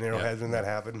 Was it in Arrowhead when that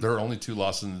happened? There are only 2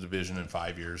 losses in the division in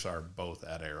 5 years. Are both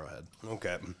at Arrowhead.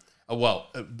 Okay.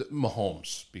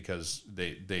 Mahomes, because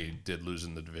they did lose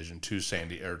in the division to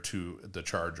to the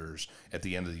Chargers at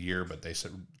the end of the year, but they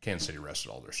said Kansas City rested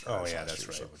all their starters. Oh yeah, that's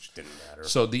right, which didn't matter.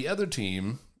 So the other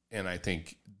team, and I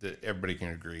think that everybody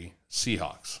can agree,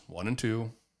 Seahawks 1-2,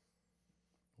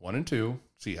 1-2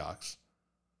 Seahawks.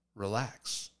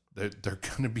 Relax, they're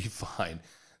going to be fine.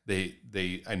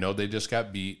 I know they just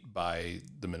got beat by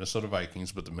the Minnesota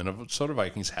Vikings, but the Minnesota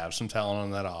Vikings have some talent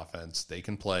on that offense. They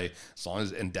can play as long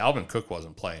as, and Dalvin Cook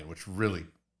wasn't playing, which really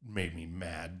made me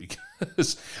mad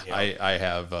because I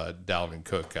have Dalvin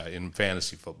Cook in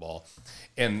fantasy football,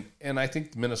 and I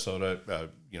think Minnesota,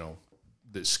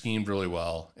 that schemed really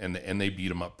well, and they beat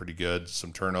them up pretty good.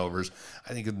 Some turnovers.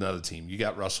 I think another team. You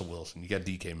got Russell Wilson, you got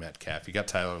DK Metcalf, you got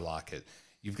Tyler Lockett.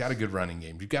 You've got a good running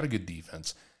game. You've got a good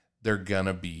defense. They're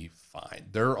gonna be fine.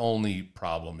 Their only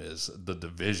problem is the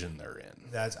division they're in.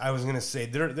 I was gonna say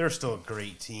they're still a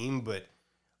great team, but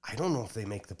I don't know if they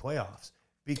make the playoffs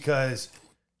because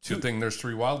good thing there's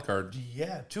 3 wild card.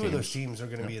 Yeah, 2 of those teams are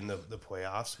going to be in the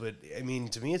playoffs. But I mean,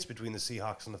 to me, it's between the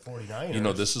Seahawks and the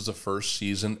 49ers. This is the first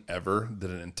season ever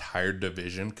that an entire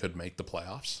division could make the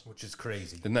playoffs, which is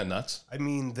crazy. Isn't that nuts? I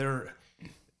mean,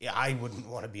 I wouldn't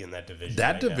want to be in that division.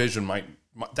 That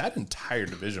entire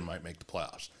division might make the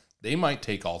playoffs. They might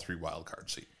take all 3 wild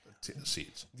card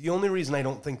seeds. The only reason I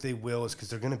don't think they will is because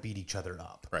they're going to beat each other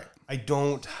up. Right. I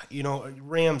don't,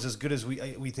 Rams, as good as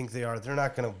we think they are, they're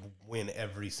not going to win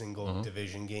every single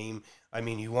division game. I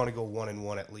mean, you want to go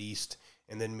 1-1 at least,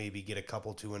 and then maybe get a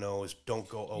couple 2-0s. Don't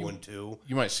go 0-2.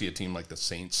 You might see a team like the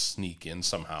Saints sneak in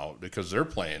somehow because they're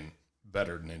playing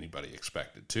better than anybody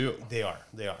expected too. They are.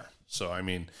 So, I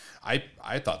mean,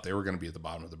 I thought they were going to be at the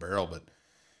bottom of the barrel, but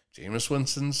Jameis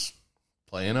Winston's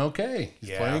playing okay.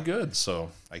 He's playing good.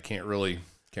 So I can't really.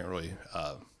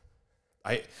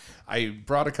 I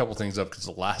brought a couple things up because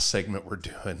the last segment we're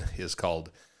doing is called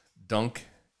Dunk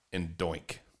and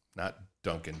Doink, not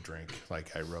Dunk and Drink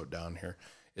like I wrote down here.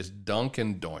 It's Dunk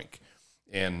and Doink,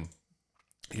 and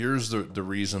here's the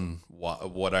reason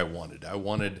what I wanted. I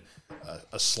wanted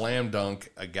a slam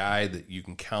dunk, a guy that you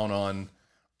can count on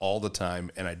all the time,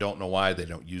 and I don't know why they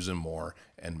don't use him more.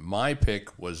 And my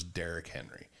pick was Derrick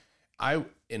Henry.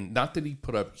 And not that he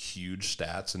put up huge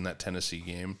stats in that Tennessee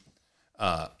game.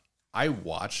 I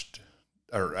watched,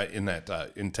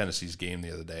 in Tennessee's game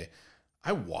the other day,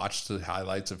 I watched the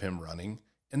highlights of him running,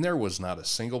 and there was not a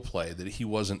single play that he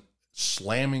wasn't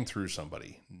slamming through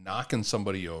somebody, knocking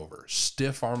somebody over,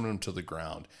 stiff arming them to the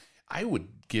ground, I would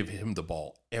give him the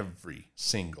ball every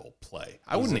single play.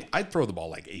 I'd throw the ball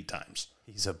like 8 times.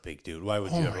 He's a big dude. Why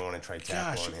would you ever want to try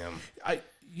tackling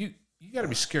him? You got to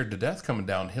be scared to death coming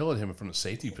downhill at him from the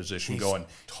safety position, going,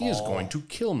 he is going to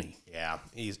kill me. Yeah,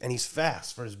 he's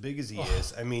fast for as big as he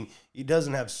is. I mean, he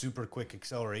doesn't have super quick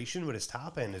acceleration, but his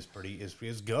top end is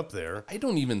good up there. I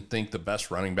don't even think the best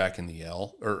running back in the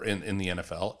in the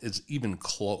NFL is even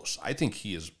close. I think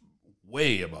he is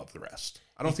way above the rest.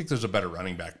 I don't think there's a better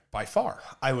running back by far.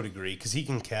 I would agree because he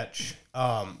can catch.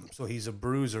 So he's a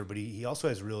bruiser, but he also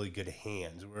has really good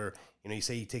hands. Where you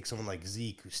say you take someone like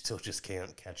Zeke who still just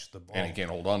can't catch the ball And he can't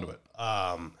hold on to it.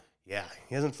 Yeah,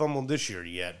 he hasn't fumbled this year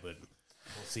yet, but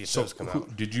we'll see if those come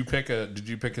out. Did you pick a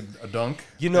dunk?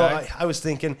 I was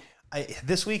thinking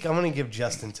this week I'm going to give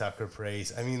Justin Tucker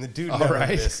praise. I mean, the dude never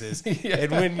misses. Yeah.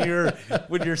 And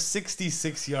when you're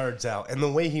 66 yards out, and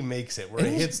the way he makes it, where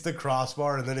it hits the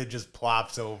crossbar and then it just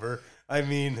plops over. I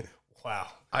mean, wow.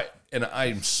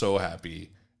 I'm so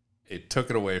happy it took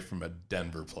it away from a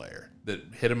Denver player that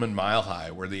hit him in Mile High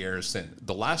where the air is thin.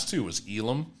 The last two was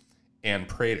Elam and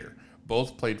Prater.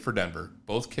 Both played for Denver.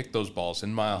 Both kicked those balls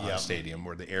in Mile High Stadium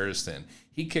where the air is thin.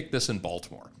 He kicked this in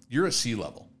Baltimore. You're at sea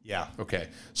level. Yeah. Okay.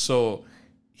 So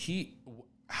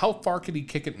how far could he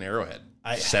kick it in Arrowhead?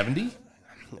 70?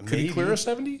 Could he clear a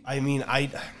 70? I mean, I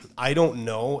don't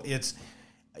know.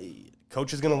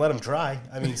 Coach is going to let him try.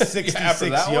 I mean,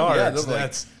 66 yards.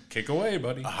 That's kick away,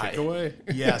 buddy. Kick away.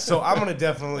 Yeah. So I'm going to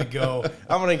definitely go.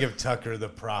 I'm going to give Tucker the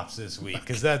props this week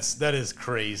because that is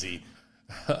crazy.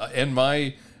 And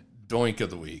my doink of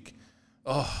the week.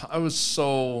 Oh, I was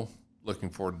so looking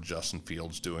forward to Justin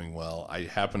Fields doing well. I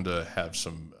happen to have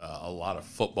a lot of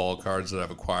football cards that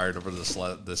I've acquired over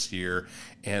this year,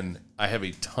 and I have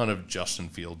a ton of Justin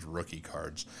Fields rookie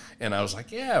cards. And I was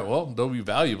like, yeah, well, they'll be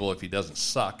valuable if he doesn't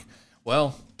suck.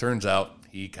 Well, turns out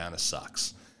he kind of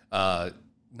sucks.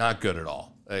 Not good at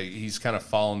all. He's kind of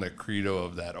following the credo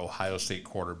of that Ohio State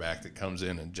quarterback that comes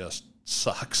in and just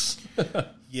sucks.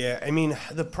 Yeah, I mean,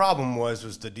 the problem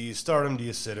was do you start him, do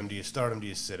you sit him, do you start him, do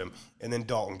you sit him, and then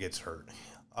Dalton gets hurt.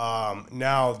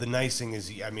 Now, the nice thing is,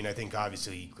 I think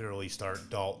obviously you clearly start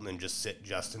Dalton and just sit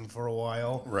Justin for a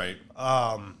while. Right.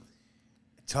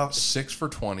 Tough. 6 for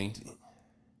 20,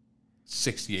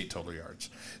 68 total yards.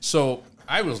 So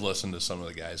I was listening to some of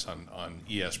the guys on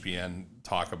ESPN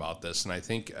talk about this, and I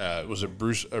think was it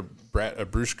Bruce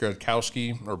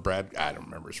Gradkowski or Brad? I don't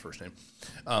remember his first name.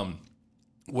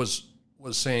 Was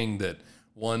saying that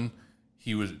one,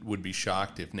 he would be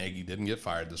shocked if Nagy didn't get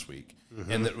fired this week,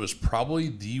 and that it was probably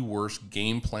the worst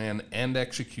game plan and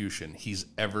execution he's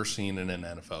ever seen in an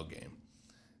NFL game.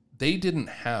 They didn't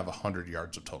have 100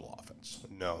 yards of total offense.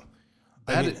 No,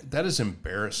 that is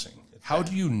embarrassing. How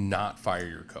do you not fire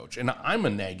your coach? And I'm a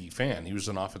Nagy fan. He was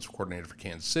an offensive coordinator for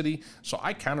Kansas City, so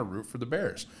I kind of root for the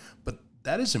Bears. But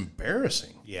that is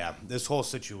embarrassing. Yeah, this whole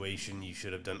situation you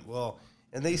should have done well.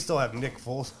 And they still have Nick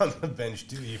Foles on the bench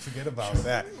too. You forget about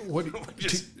that.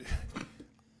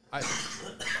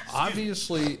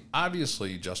 Obviously,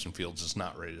 Justin Fields is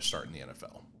not ready to start in the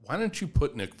NFL. Why don't you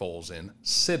put Nick Foles in,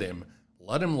 sit him,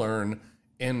 let him learn,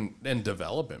 and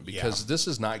develop him? Because this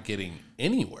is not getting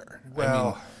anywhere.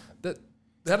 Well, I mean,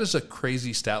 that is a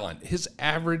crazy stat line. His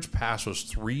average pass was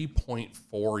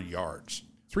 3.4 yards.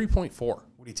 3.4.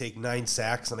 Would he take 9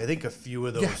 sacks? And I think a few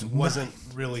of those wasn't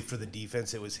really for the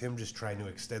defense. It was him just trying to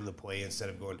extend the play instead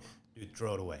of going, dude,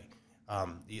 throw it away.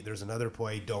 There's another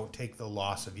play, don't take the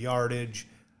loss of yardage.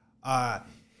 As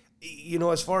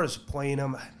far as playing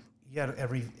him,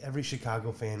 every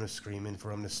Chicago fan was screaming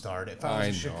for him to start. If I was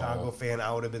a Chicago fan,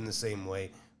 I would have been the same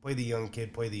way. Play the young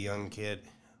kid.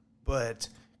 But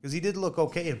because he did look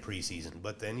okay in preseason.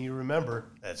 But then you remember,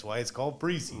 that's why it's called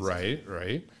preseason.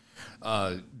 Right.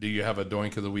 Do you have a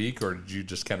doink of the week, or did you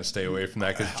just kind of stay away from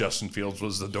that because Justin Fields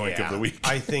was the doink of the week?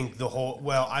 I think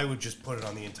I would just put it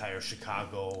on the entire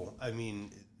Chicago. I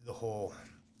mean, the whole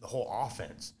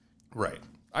offense. Right.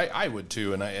 I would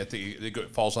too, and I think it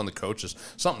falls on the coaches.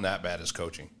 Something that bad is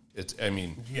coaching. That's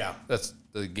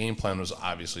the game plan was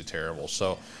obviously terrible.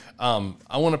 So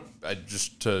I want to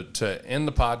just to end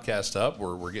the podcast up.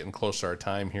 We're getting close to our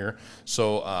time here.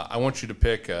 So I want you to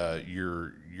pick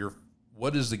your.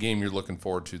 What is the game you're looking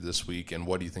forward to this week, and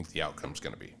what do you think the outcome is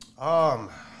going to be? I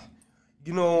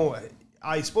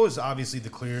suppose obviously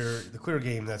the clear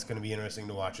game that's going to be interesting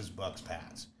to watch is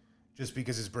Bucs-Pats, just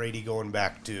because it's Brady going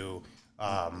back to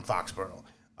Foxborough.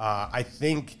 I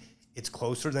think it's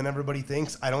closer than everybody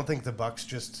thinks. I don't think the Bucs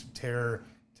just tear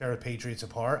the Patriots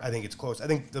apart. I think it's close. I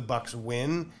think the Bucs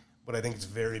win, but I think it's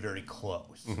very, very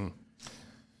close. Mm-hmm.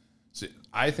 See,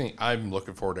 I think I'm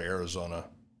looking forward to Arizona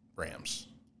Rams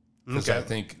because Okay. I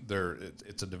think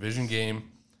it's a division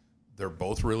game. They're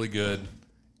both really good,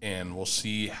 and we'll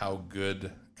see how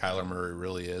good Kyler Murray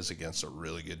really is against a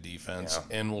really good defense,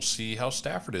 and we'll see how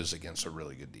Stafford is against a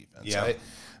really good defense. Yeah.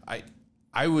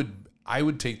 I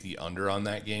would take the under on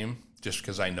that game just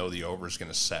because I know the over is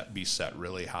going to be set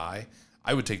really high.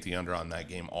 I would take the under on that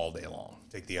game all day long.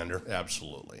 Take the under.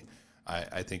 Absolutely.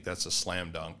 I think that's a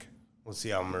slam dunk. We'll see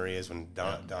how Murray is when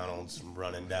Donald's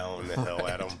running down the hill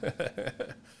at him.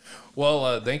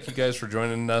 Well, thank you guys for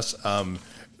joining us.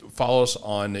 Follow us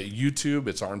on YouTube.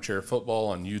 It's Armchair Football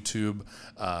on YouTube,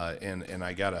 and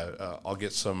I'll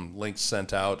get some links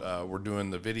sent out. We're doing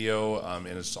the video, and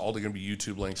it's all going to be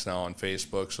YouTube links now on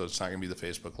Facebook, so it's not going to be the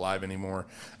Facebook Live anymore.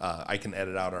 I can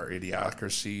edit out our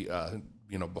idiocracy,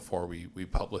 before we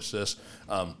publish this.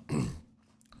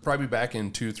 Probably back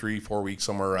in 2, 3, 4 weeks,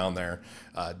 somewhere around there,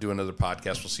 do another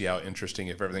podcast. We'll see how interesting.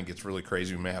 If everything gets really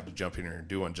crazy, we may have to jump in here and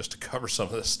do one just to cover some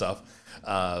of this stuff.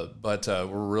 But we're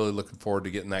really looking forward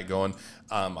to getting that going.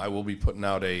 I will be putting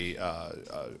out a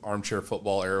Armchair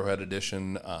Football Arrowhead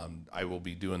edition. I will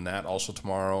be doing that also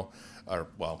tomorrow.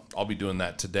 I'll be doing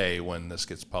that today when this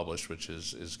gets published, which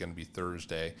is going to be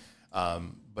Thursday.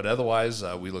 But otherwise,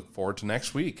 we look forward to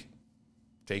next week.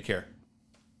 Take care.